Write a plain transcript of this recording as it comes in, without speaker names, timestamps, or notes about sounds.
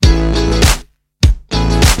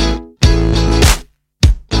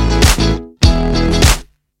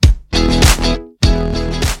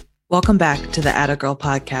Welcome back to the Atta Girl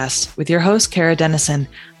podcast with your host, Kara Dennison.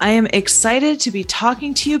 I am excited to be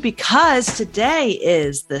talking to you because today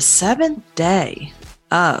is the 7th day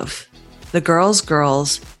of the Girls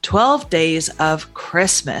 12 Days of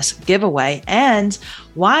Christmas giveaway, and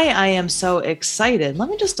why I am so excited. Let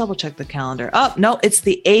me just double check the calendar. Oh, no, it's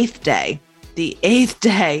the 8th day. The 8th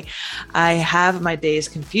day. I have my days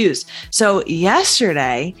confused. So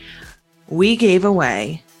yesterday, we gave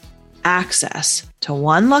away access to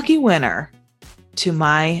one lucky winner to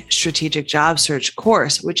my strategic job search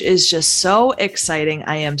course, which is just so exciting.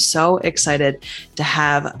 I am so excited to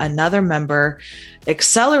have another member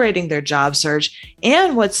accelerating their job search.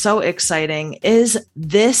 And what's so exciting is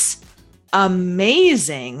this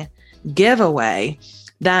amazing giveaway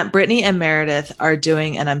that Brittany and Meredith are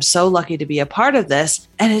doing. And I'm so lucky to be a part of this.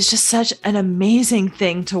 And it's just such an amazing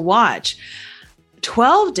thing to watch.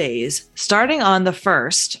 12 days, starting on the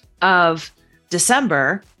 1st of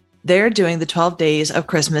December, they're doing the 12 Days of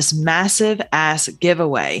Christmas massive ass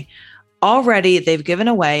giveaway. Already, they've given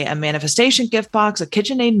away a manifestation gift box, a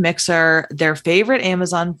KitchenAid mixer, their favorite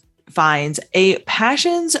Amazon finds, a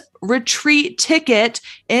Passions retreat ticket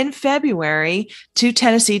in February to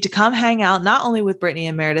Tennessee to come hang out, not only with Brittany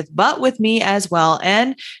and Meredith, but with me as well,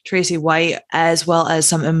 and Tracy White, as well as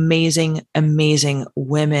some amazing, amazing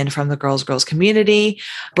women from the Girls community,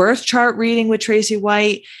 birth chart reading with Tracy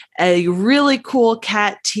White, a really cool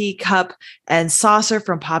cat teacup and saucer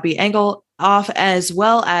from Poppy Engelhoff, as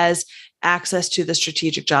well as access to the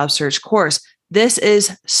strategic job search course. This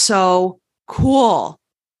is so cool.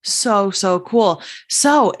 So cool.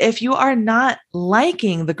 So if you are not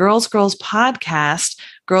liking the Girls podcast,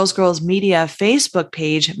 Girls Media Facebook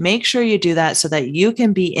page, make sure you do that so that you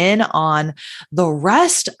can be in on the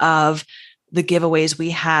rest of the giveaways. We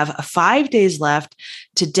have 5 days left.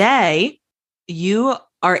 Today, you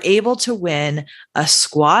are able to win a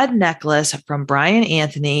squad necklace from Brian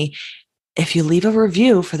Anthony if you leave a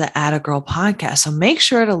review for the Atta Girl podcast. So make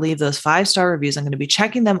sure to leave those 5-star reviews. I'm going to be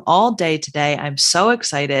checking them all day today. I'm so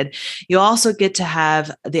excited. You also get to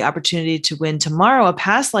have the opportunity to win tomorrow a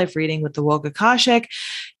past life reading with the Woke Akashic.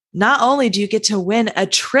 Not only do you get to win a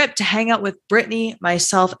trip to hang out with Brittany,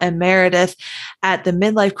 myself, and Meredith at the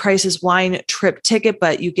Midlife Crisis Wine Trip ticket,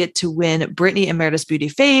 but you get to win Brittany and Meredith's Beauty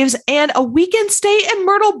Faves and a weekend stay in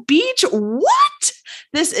Myrtle Beach. What?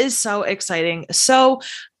 This is so exciting. So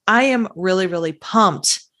I am really, really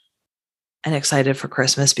pumped and excited for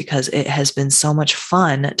Christmas because it has been so much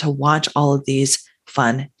fun to watch all of these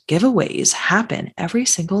fun giveaways happen every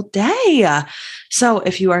single day. So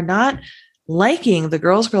if you are not liking the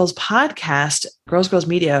Girls podcast, Girls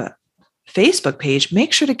Media Facebook page,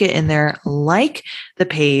 make sure to get in there, like the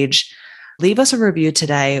page, leave us a review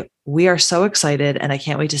today. We are so excited and I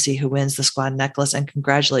can't wait to see who wins the squad necklace, and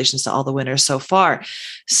congratulations to all the winners so far.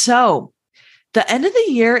 So the end of the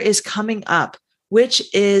year is coming up, which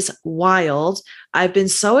is wild. I've been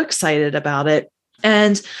so excited about it.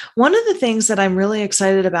 And one of the things that I'm really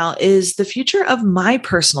excited about is the future of my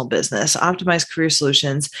personal business, Optimized Career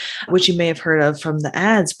Solutions, which you may have heard of from the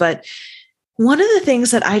ads. But one of the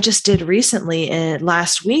things that I just did recently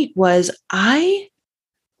last week was I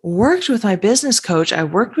worked with my business coach. I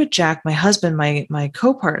worked with Jack, my husband, my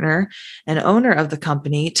co-partner and owner of the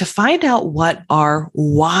company, to find out what our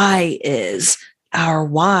why is,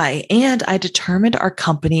 and I determined our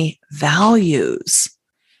company values.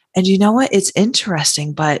 And you know what? It's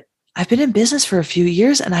interesting, but I've been in business for a few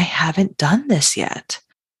years and I haven't done this yet.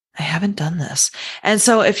 And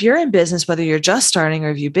so if you're in business, whether you're just starting or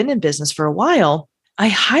if you've been in business for a while, I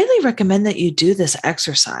highly recommend that you do this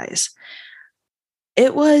exercise.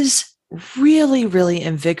 It was really, really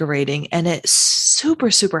invigorating, and it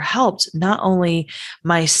super helped not only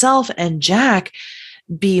myself and Jack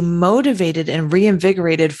be motivated and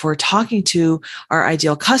reinvigorated for talking to our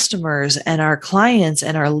ideal customers and our clients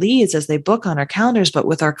and our leads as they book on our calendars, but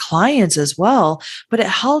with our clients as well. But it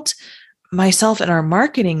helped myself and our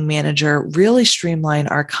marketing manager really streamline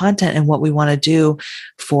our content and what we want to do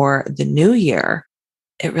for the new year.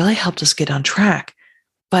 It really helped us get on track.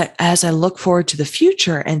 But as I look forward to the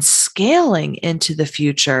future and scaling into the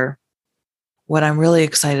future, what I'm really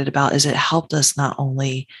excited about is it helped us not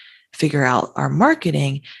only figure out our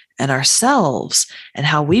marketing and ourselves and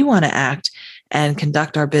how we want to act and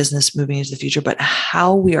conduct our business moving into the future, but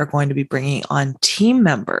how we are going to be bringing on team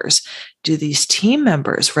members. Do these team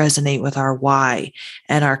members resonate with our why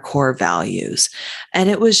and our core values? And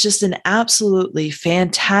it was just an absolutely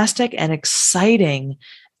fantastic and exciting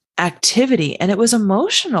activity. And it was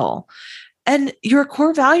emotional. And your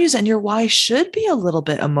core values and your why should be a little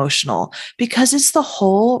bit emotional because it's the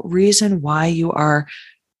whole reason why you are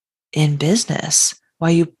in business, why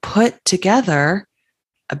you put together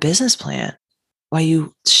a business plan, why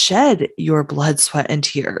you shed your blood, sweat, and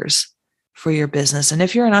tears for your business. And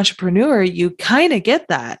if you're an entrepreneur, you kind of get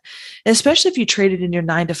that, especially if you traded in your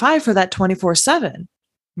 9 to 5 for that 24/7.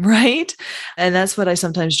 Right. And that's what I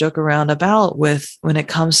sometimes joke around about with when it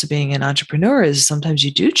comes to being an entrepreneur is sometimes you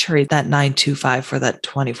do trade that 9 to 5 for that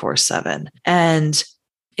 24/7. And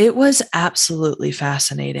it was absolutely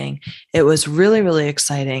fascinating. It was really, really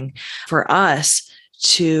exciting for us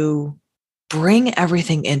to bring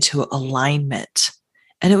everything into alignment.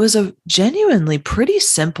 And it was a genuinely pretty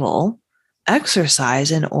simple exercise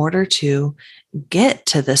in order to get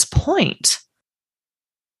to this point.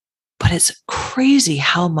 But it's crazy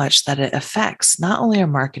how much that it affects not only our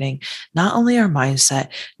marketing, not only our mindset,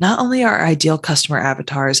 not only our ideal customer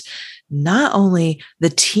avatars, not only the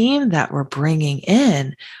team that we're bringing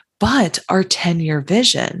in, but our 10-year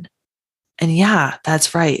vision. And yeah,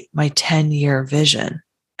 that's right, my 10-year vision.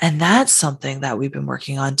 And that's something that we've been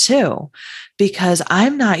working on too, because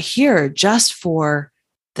I'm not here just for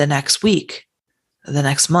the next week, the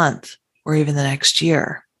next month, or even the next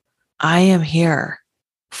year. I am here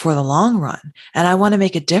for the long run. And I want to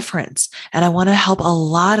make a difference. And I want to help a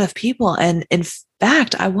lot of people. And in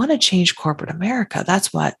fact, I want to change corporate America.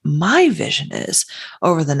 That's what my vision is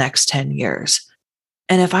over the next 10 years.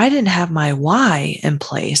 And if I didn't have my why in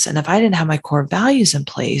place, and if I didn't have my core values in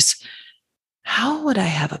place, how would I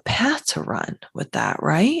have a path to run with that?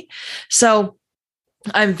 Right? So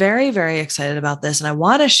I'm very, very excited about this. And I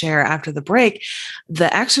want to share after the break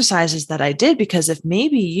the exercises that I did, because if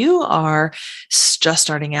maybe you are just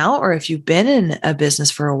starting out, or if you've been in a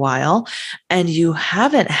business for a while and you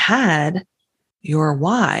haven't had your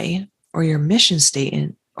why or your mission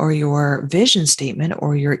statement or your vision statement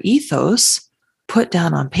or your ethos put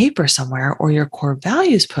down on paper somewhere, or your core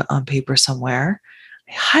values put on paper somewhere,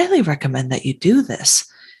 I highly recommend that you do this.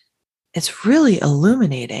 It's really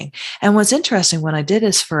illuminating. And what's interesting, when I did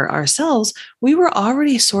this for ourselves, we were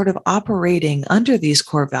already sort of operating under these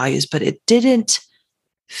core values, but it didn't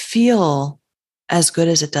feel as good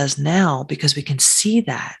as it does now because we can see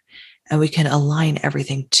that and we can align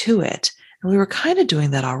everything to it. And we were kind of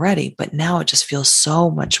doing that already, but now it just feels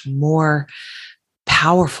so much more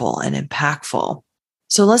powerful and impactful.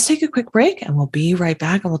 So let's take a quick break and we'll be right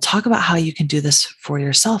back, and we'll talk about how you can do this for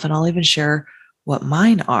yourself. And I'll even share what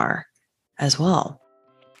mine are as well.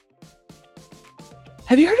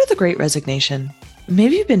 Have you heard of the Great Resignation?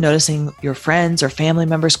 Maybe you've been noticing your friends or family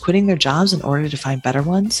members quitting their jobs in order to find better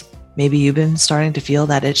ones. Maybe you've been starting to feel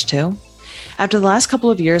that itch too. After the last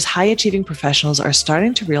couple of years, high-achieving professionals are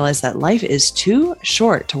starting to realize that life is too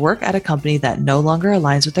short to work at a company that no longer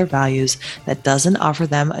aligns with their values, that doesn't offer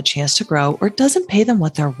them a chance to grow, or doesn't pay them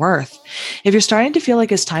what they're worth. If you're starting to feel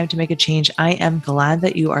like it's time to make a change, I am glad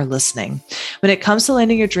that you are listening. When it comes to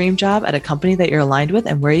landing your dream job at a company that you're aligned with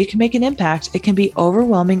and where you can make an impact, it can be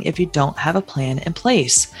overwhelming if you don't have a plan in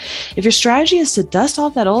place. If your strategy is to dust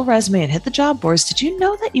off that old resume and hit the job boards, did you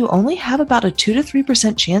know that you only have about a 2 to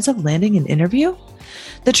 3% chance of landing an interview?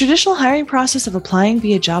 The traditional hiring process of applying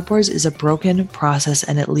via job boards is a broken process,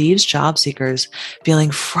 and it leaves job seekers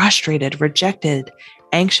feeling frustrated, rejected,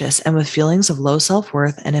 anxious, and with feelings of low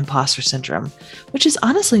self-worth and imposter syndrome, which is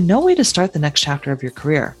honestly no way to start the next chapter of your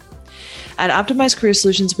career. At Optimized Career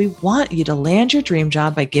Solutions, we want you to land your dream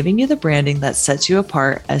job by giving you the branding that sets you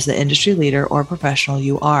apart as the industry leader or professional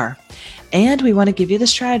you are. And we want to give you the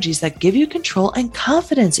strategies that give you control and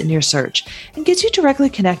confidence in your search and gets you directly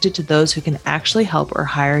connected to those who can actually help or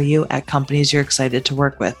hire you at companies you're excited to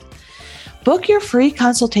work with. Book your free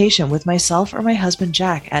consultation with myself or my husband,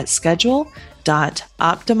 Jack, at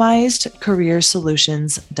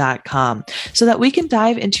schedule.optimizedcareersolutions.com so that we can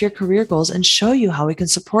dive into your career goals and show you how we can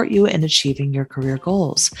support you in achieving your career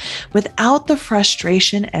goals without the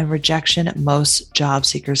frustration and rejection most job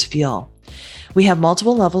seekers feel. We have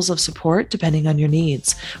multiple levels of support depending on your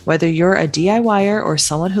needs. Whether you're a DIYer or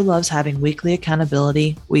someone who loves having weekly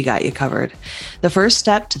accountability, we got you covered. The first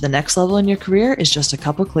step to the next level in your career is just a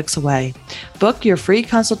couple clicks away. Book your free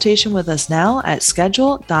consultation with us now at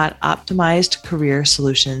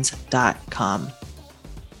schedule.optimizedcareersolutions.com.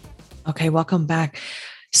 Okay, welcome back.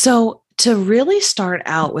 So to really start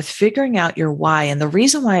out with figuring out your why, and the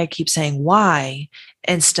reason why I keep saying why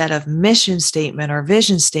instead of mission statement or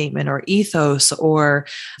vision statement or ethos or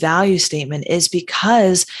value statement is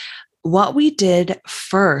because what we did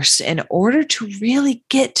first in order to really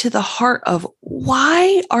get to the heart of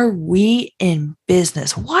why are we in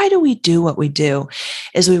business? Why do we do what we do?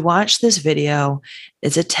 Is we watched this video.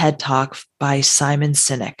 It's a TED Talk by Simon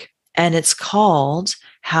Sinek, and it's called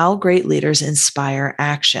how great leaders inspire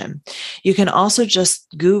action. You can also just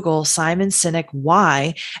Google Simon Sinek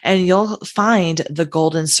why, and you'll find the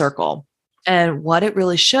golden circle. And what it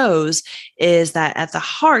really shows is that at the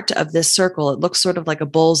heart of this circle, it looks sort of like a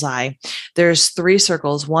bullseye. There's three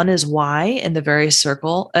circles. One is why in the very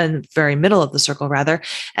circle and very middle of the circle, rather.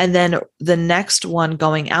 And then the next one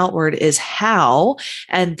going outward is how.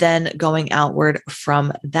 And then going outward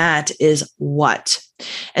from that is what.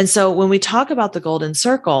 And so when we talk about the golden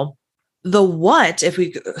circle, the what, if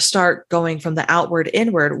we start going from the outward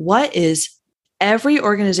inward, what is every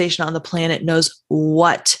organization on the planet knows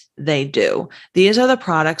what they do. These are the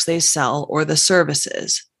products they sell or the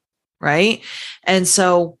services, right? And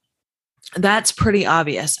so that's pretty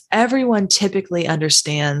obvious. Everyone typically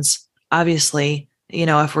understands, obviously,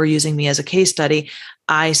 if we're using me as a case study,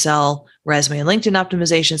 I sell resume and LinkedIn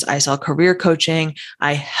optimizations. I sell career coaching.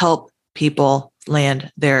 I help people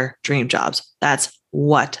land their dream jobs. That's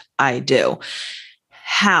what I do.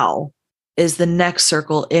 How is the next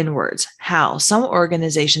circle inwards. How? Some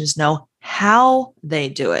organizations know how they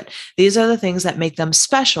do it. These are the things that make them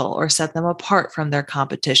special or set them apart from their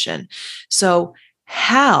competition. So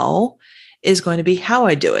how is going to be how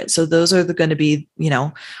I do it. So those are going to be,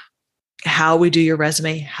 how we do your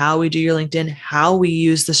resume, how we do your LinkedIn, how we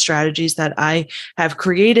use the strategies that I have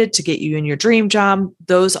created to get you in your dream job.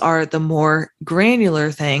 Those are the more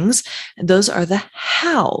granular things. And those are the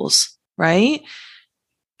hows, right?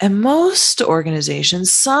 And most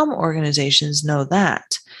organizations, some organizations know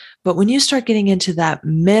that. But when you start getting into that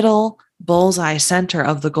middle bullseye center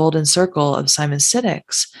of the golden circle of Simon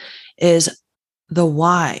Sinek's is the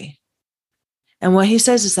why. And what he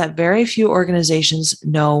says is that very few organizations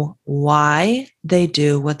know why they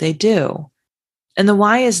do what they do. And the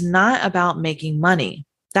why is not about making money.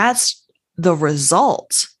 That's the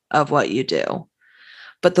result of what you do.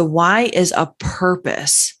 But the why is a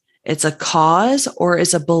purpose. It's a cause or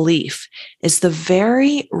is a belief. It's the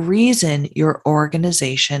very reason your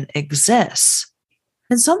organization exists.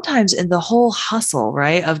 And sometimes in the whole hustle,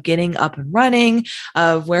 right, of getting up and running,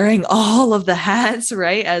 of wearing all of the hats,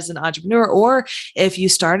 right, as an entrepreneur, or if you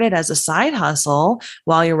started as a side hustle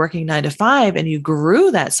while you're working 9 to 5 and you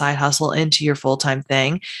grew that side hustle into your full-time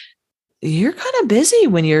thing, you're kind of busy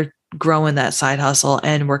when you're growing that side hustle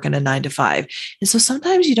and working a 9 to 5. And so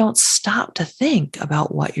sometimes you don't stop to think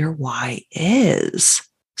about what your why is.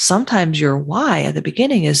 Sometimes your why at the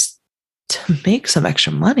beginning is to make some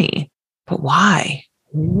extra money, but why?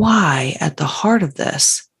 Why at the heart of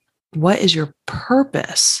this? What is your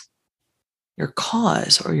purpose, your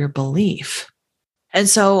cause, or your belief? And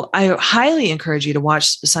so I highly encourage you to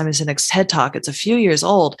watch Simon Sinek's TED Talk. It's a few years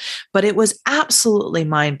old, but it was absolutely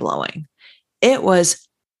mind-blowing. It was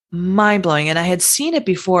mind-blowing. And I had seen it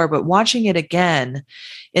before, but watching it again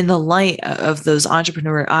in the light of those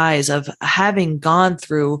entrepreneur eyes of having gone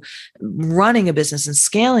through running a business and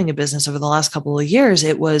scaling a business over the last couple of years,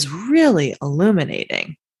 it was really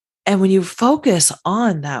illuminating. And when you focus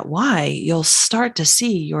on that why, you'll start to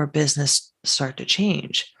see your business start to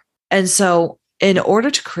change. And so in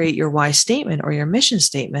order to create your why statement or your mission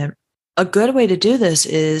statement, a good way to do this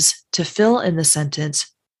is to fill in the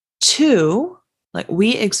sentence to, like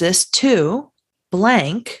we exist to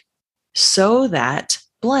blank so that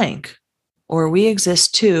blank, or we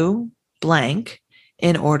exist to blank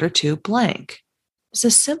in order to blank. It's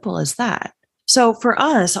as simple as that. So for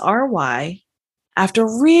us, our why, after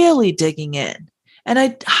really digging in, and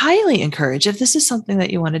I highly encourage, if this is something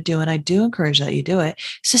that you want to do, and I do encourage that you do it,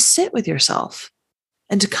 is to sit with yourself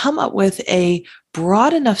and to come up with a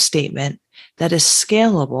broad enough statement that is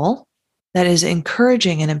scalable, that is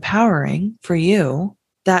encouraging and empowering for you,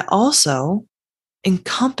 that also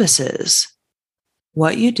encompasses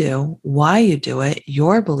what you do, why you do it,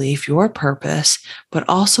 your belief, your purpose, but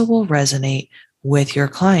also will resonate with your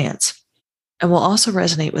clients and will also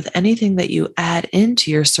resonate with anything that you add into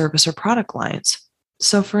your service or product lines.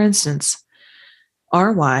 So for instance,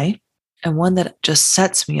 our why, and one that just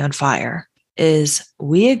sets me on fire, is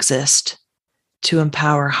we exist to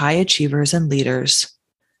empower high achievers and leaders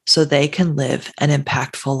so they can live an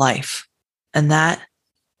impactful life. And that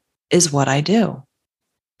is what I do.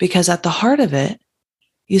 Because at the heart of it,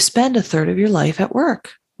 you spend a third of your life at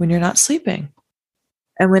work when you're not sleeping.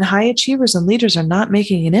 And when high achievers and leaders are not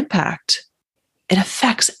making an impact, it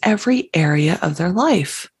affects every area of their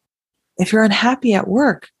life. If you're unhappy at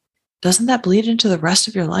work, doesn't that bleed into the rest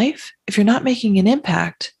of your life? If you're not making an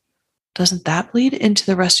impact, doesn't that bleed into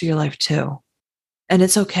the rest of your life too? And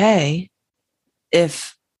it's okay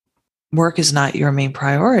if work is not your main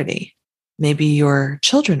priority. Maybe your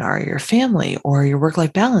children are, your family, or your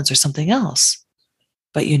work-life balance, or something else.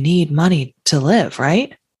 but you need money to live,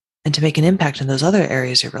 right? And to make an impact in those other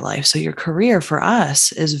areas of your life. So your career for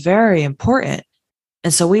us is very important.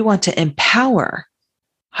 And so we want to empower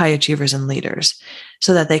high achievers and leaders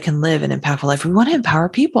so that they can live an impactful life. We want to empower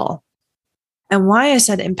people. And why I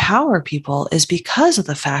said empower people is because of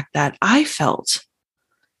the fact that I felt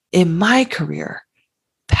in my career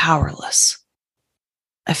powerless.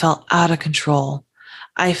 I felt out of control.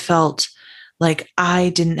 I felt like I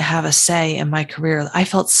didn't have a say in my career. I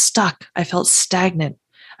felt stuck. I felt stagnant.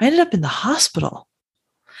 I ended up in the hospital.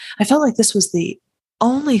 I felt like this was the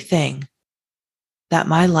only thing that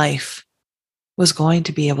my life was going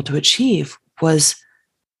to be able to achieve was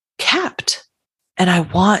capped. And I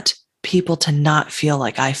want people to not feel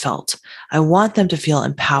like I felt. I want them to feel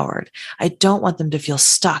empowered. I don't want them to feel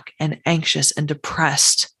stuck and anxious and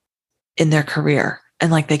depressed in their career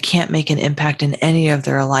and like they can't make an impact in any of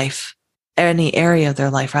their life, any area of their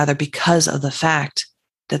life, rather, because of the fact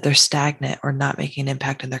that they're stagnant or not making an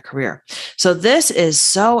impact in their career. So this is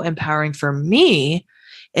so empowering for me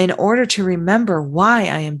in order to remember why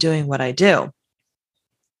I am doing what I do.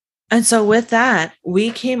 And so with that,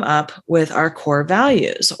 we came up with our core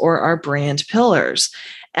values or our brand pillars.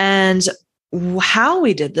 And how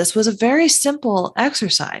we did this was a very simple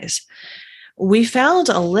exercise. We found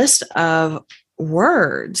a list of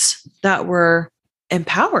words that were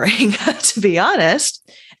empowering, to be honest.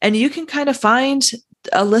 And you can kind of find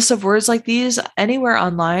a list of words like these anywhere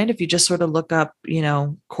online if you just sort of look up,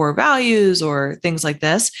 core values or things like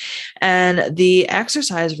this. And the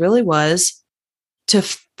exercise really was to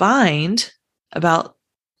find about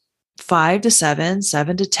 5 to 7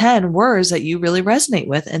 to 10 words that you really resonate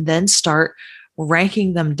with, and then start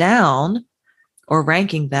ranking them down or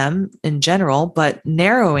ranking them in general, but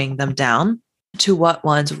narrowing them down to what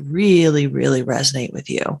ones really, really resonate with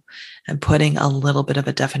you and putting a little bit of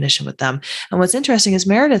a definition with them. And what's interesting is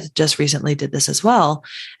Meredith just recently did this as well.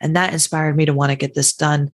 And that inspired me to want to get this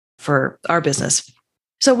done for our business.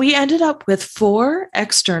 So we ended up with 4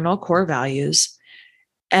 external core values.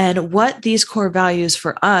 And what these core values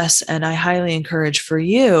for us, and I highly encourage for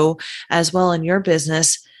you as well in your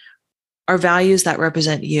business, are values that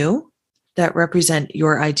represent you, that represent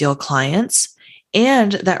your ideal clients,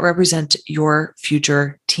 and that represent your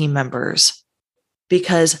future team members.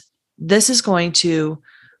 Because this is going to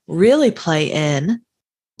really play in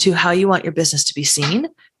to how you want your business to be seen,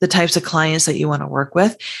 the types of clients that you want to work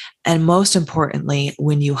with, and most importantly,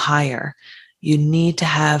 when you hire, you need to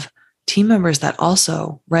have team members that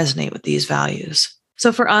also resonate with these values.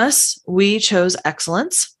 So for us, we chose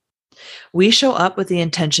excellence. We show up with the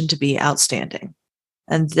intention to be outstanding.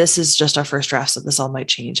 And this is just our first draft, so this all might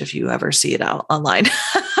change if you ever see it out online.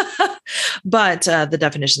 But the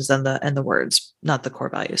definitions and the words, not the core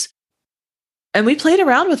values. And we played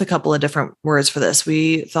around with a couple of different words for this.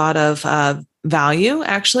 We thought of value,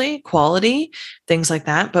 actually, quality, things like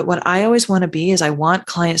that. But what I always want to be is I want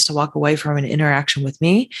clients to walk away from an interaction with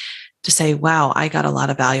me to say, wow, I got a lot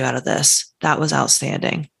of value out of this. That was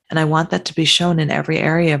outstanding. And I want that to be shown in every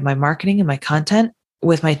area of my marketing and my content.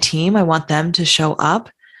 With my team, I want them to show up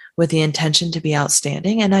with the intention to be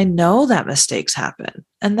outstanding. And I know that mistakes happen,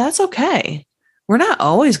 and that's okay. We're not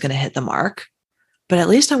always going to hit the mark, but at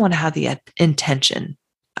least I want to have the intention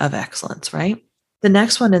of excellence, right? The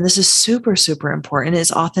next one, and this is super, super important,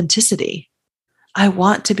 is authenticity. I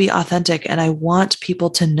want to be authentic, and I want people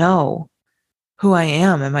to know who I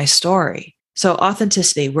am and my story. So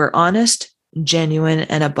authenticity, we're honest, genuine,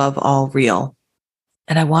 and above all real.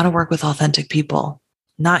 And I want to work with authentic people.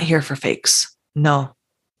 Not here for fakes. No,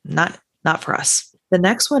 not for us. The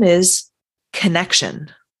next one is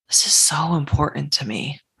connection. This is so important to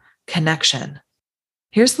me. Connection.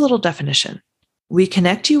 Here's the little definition. We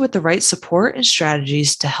connect you with the right support and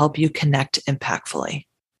strategies to help you connect impactfully.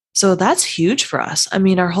 So that's huge for us. I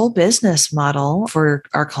mean, our whole business model for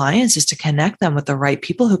our clients is to connect them with the right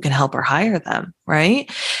people who can help or hire them,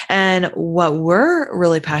 right? And what we're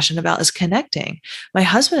really passionate about is connecting. My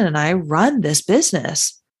husband and I run this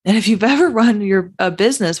business. And if you've ever run a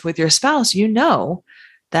business with your spouse, you know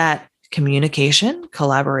that communication,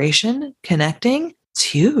 collaboration, connecting, it's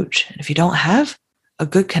huge. And if you don't have a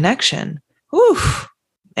good connection,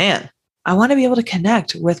 man, I want to be able to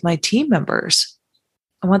connect with my team members.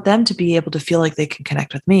 I want them to be able to feel like they can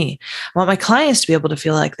connect with me. I want my clients to be able to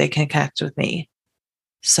feel like they can connect with me.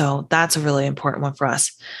 So that's a really important one for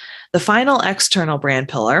us. The final external brand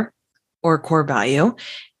pillar or core value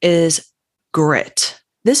is grit.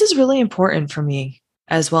 This is really important for me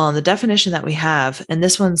as well. And the definition that we have, and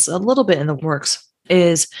this one's a little bit in the works,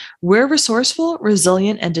 is we're resourceful,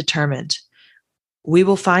 resilient, and determined. We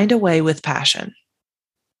will find a way with passion.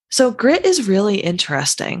 So grit is really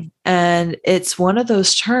interesting, and it's one of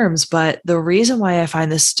those terms, but the reason why I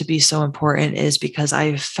find this to be so important is because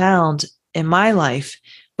I've found in my life,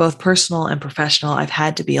 both personal and professional, I've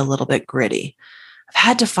had to be a little bit gritty. I've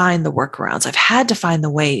had to find the workarounds. I've had to find the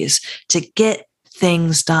ways to get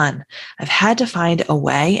things done. I've had to find a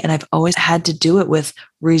way, and I've always had to do it with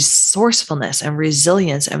resourcefulness and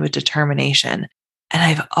resilience and with determination. And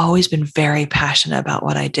I've always been very passionate about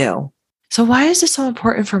what I do. So, why is this so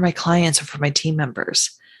important for my clients or for my team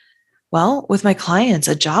members? Well, with my clients,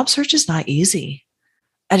 a job search is not easy.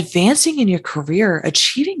 Advancing in your career,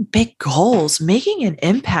 achieving big goals, making an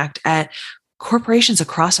impact at corporations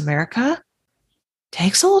across America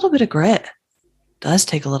takes a little bit of grit. Does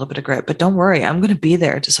take a little bit of grit, but don't worry, I'm going to be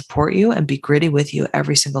there to support you and be gritty with you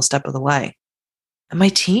every single step of the way. And my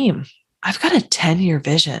team, I've got a 10-year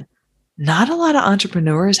vision. Not a lot of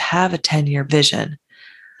entrepreneurs have a 10-year vision.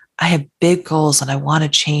 I have big goals and I want to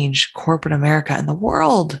change corporate America and the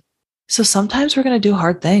world. So sometimes we're going to do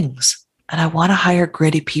hard things, and I want to hire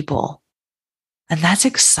gritty people. And that's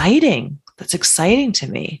exciting. That's exciting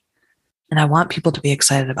to me. And I want people to be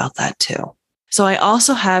excited about that too. So I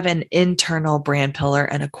also have an internal brand pillar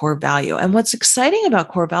and a core value. And what's exciting about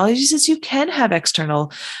core values is you can have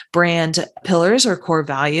external brand pillars or core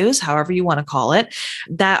values, however you want to call it,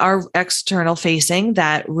 that are external facing,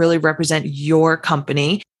 that really represent your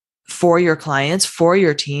company for your clients, for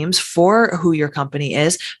your teams, for who your company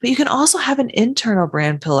is. But you can also have an internal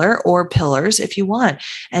brand pillar or pillars if you want.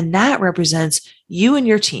 And that represents you and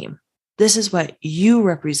your team. This is what you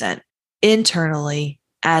represent internally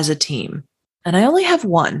as a team. And I only have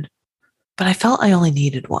one, but I felt I only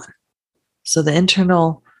needed one. So the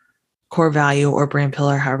internal core value or brand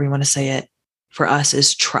pillar, however you want to say it, for us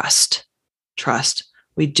is trust. Trust.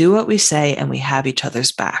 We do what we say and we have each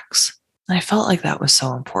other's backs. And I felt like that was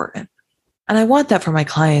so important. And I want that for my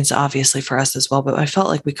clients, obviously for us as well, but I felt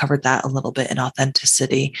like we covered that a little bit in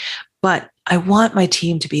authenticity. But I want my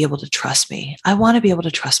team to be able to trust me. I want to be able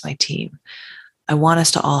to trust my team. I want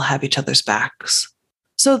us to all have each other's backs.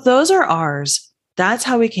 So those are ours. That's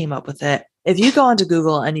how we came up with it. If you go onto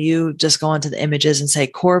Google and you just go onto the images and say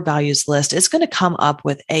core values list, it's going to come up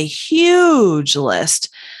with a huge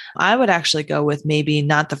list. I would actually go with maybe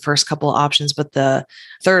not the first couple of options, but the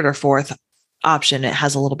third or fourth option. It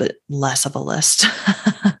has a little bit less of a list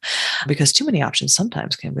because too many options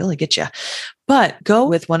sometimes can really get you. But go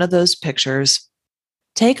with one of those pictures.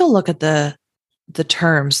 Take a look at the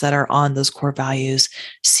terms that are on those core values.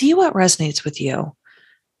 See what resonates with you.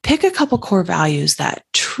 Pick a couple core values that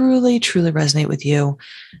truly, truly resonate with you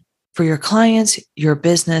for your clients, your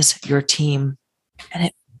business, your team. And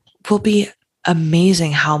it will be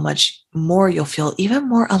amazing how much more you'll feel even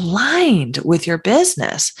more aligned with your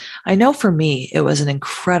business. I know for me, it was an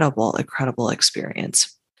incredible, incredible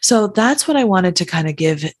experience. So that's what I wanted to kind of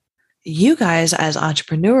give you guys as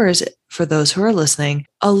entrepreneurs, for those who are listening,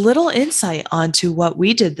 a little insight onto what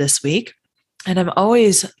we did this week. And I'm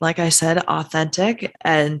always, like I said, authentic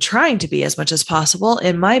and trying to be as much as possible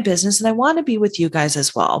in my business. And I want to be with you guys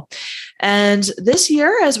as well. And this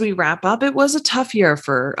year, as we wrap up, it was a tough year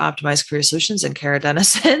for Optimized Career Solutions and Kara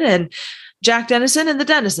Dennison and Jack Dennison and the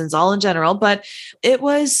Dennisons all in general. But it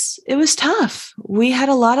was tough. We had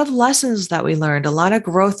a lot of lessons that we learned, a lot of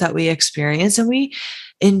growth that we experienced, and we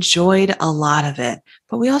enjoyed a lot of it.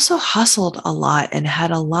 But we also hustled a lot and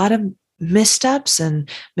had a lot of missteps and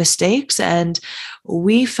mistakes. And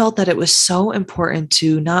we felt that it was so important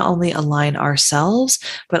to not only align ourselves,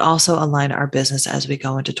 but also align our business as we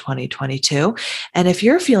go into 2022. And if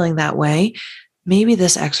you're feeling that way, maybe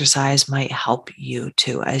this exercise might help you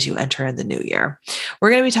too as you enter in the new year.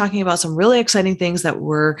 We're going to be talking about some really exciting things that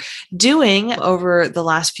we're doing over the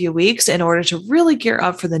last few weeks in order to really gear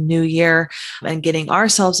up for the new year and getting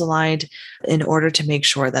ourselves aligned in order to make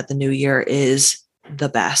sure that the new year is the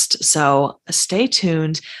best. So stay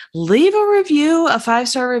tuned. Leave a review, a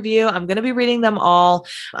 5-star review. I'm going to be reading them all.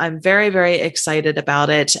 I'm very, very excited about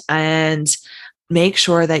it. And make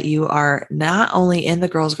sure that you are not only in the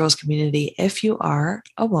Girls community, if you are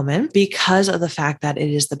a woman, because of the fact that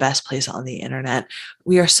it is the best place on the internet.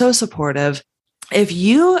 We are so supportive. If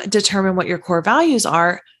you determine what your core values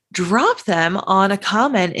are, drop them on a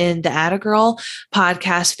comment in the Atta Girl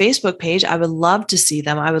podcast Facebook page. I would love to see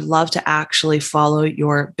them. I would love to actually follow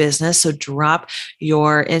your business. So drop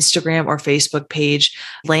your Instagram or Facebook page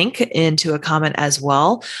link into a comment as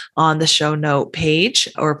well on the show note page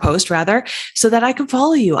or post rather, so that I can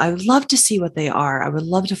follow you. I would love to see what they are. I would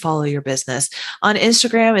love to follow your business. On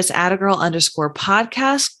Instagram, it's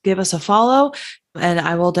 @girl_podcast. Give us a follow. And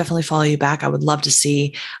I will definitely follow you back. I would love to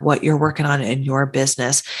see what you're working on in your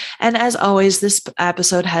business. And as always, this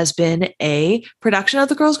episode has been a production of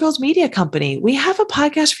the Girls Media Company. We have a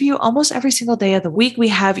podcast for you almost every single day of the week. We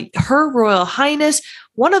have Her Royal Highness,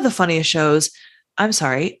 one of the funniest shows.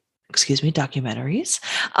 Documentaries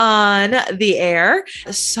on the air.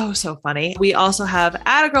 So funny. We also have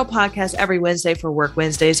Atta Girl podcast every Wednesday for Work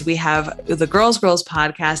Wednesdays. We have the Girls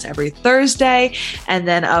podcast every Thursday. And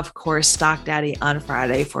then, of course, Stock Daddy on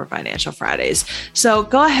Friday for Financial Fridays. So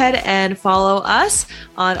go ahead and follow us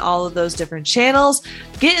on all of those different channels.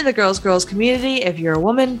 Get in the Girls community. If you're a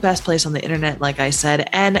woman, best place on the internet, like I said,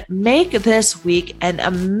 and make this week an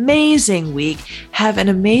amazing week. Have an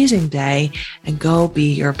amazing day and go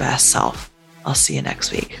be your best self. I'll see you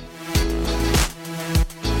next week.